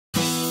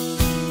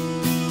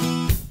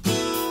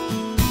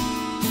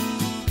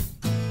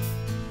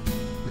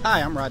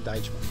Hi, I'm Rod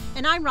Deichman.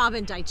 And I'm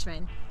Robin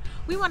Deichman.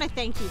 We want to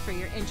thank you for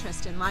your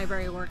interest in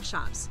library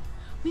workshops.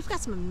 We've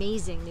got some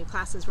amazing new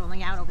classes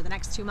rolling out over the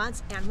next 2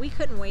 months, and we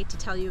couldn't wait to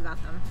tell you about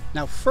them.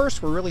 Now,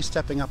 first, we're really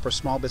stepping up our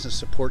small business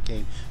support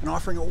game and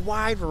offering a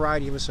wide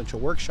variety of essential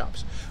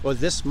workshops. Well,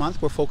 this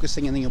month, we're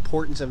focusing on the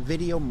importance of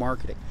video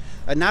marketing.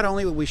 Not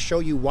only will we show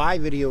you why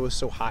video is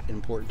so hot and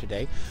important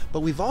today,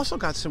 but we've also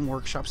got some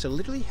workshops that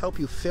literally help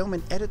you film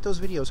and edit those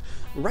videos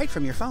right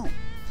from your phone.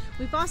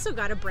 We've also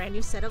got a brand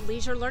new set of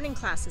leisure learning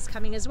classes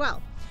coming as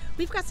well.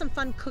 We've got some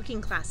fun cooking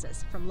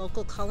classes from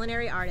local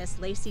culinary artist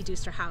Lacey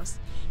Dusterhouse,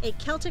 a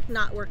Celtic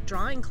knotwork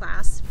drawing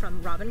class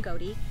from Robin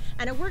Godey,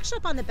 and a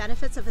workshop on the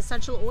benefits of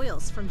essential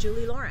oils from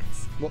Julie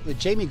Lawrence. Well,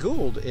 Jamie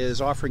Gould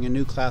is offering a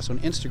new class on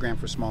Instagram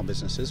for small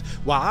businesses,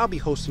 while I'll be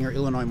hosting our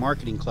Illinois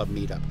Marketing Club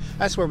meetup.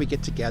 That's where we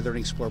get together and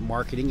explore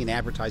marketing and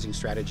advertising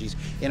strategies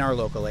in our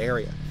local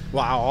area.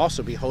 Well, I'll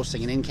also be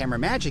hosting an In-Camera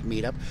Magic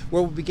meetup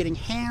where we'll be getting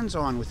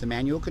hands-on with the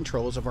manual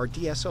controls of our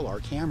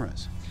DSLR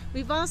cameras.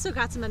 We've also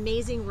got some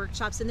amazing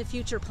workshops in the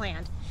future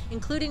planned,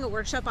 including a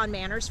workshop on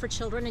manners for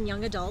children and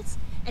young adults,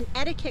 an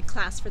etiquette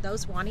class for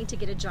those wanting to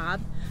get a job,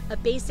 a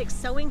basic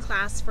sewing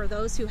class for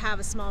those who have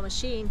a small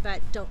machine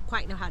but don't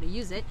quite know how to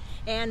use it,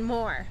 and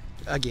more.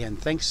 Again,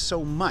 thanks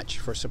so much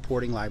for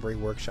supporting library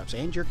workshops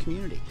and your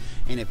community.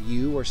 And if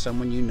you or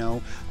someone you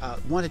know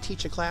want to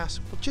teach a class,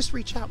 well, just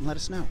reach out and let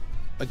us know.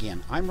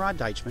 Again, I'm Rod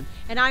Deichman.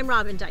 And I'm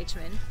Robin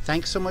Deichman.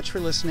 Thanks so much for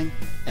listening,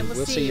 and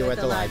we'll see you at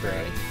the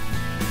library.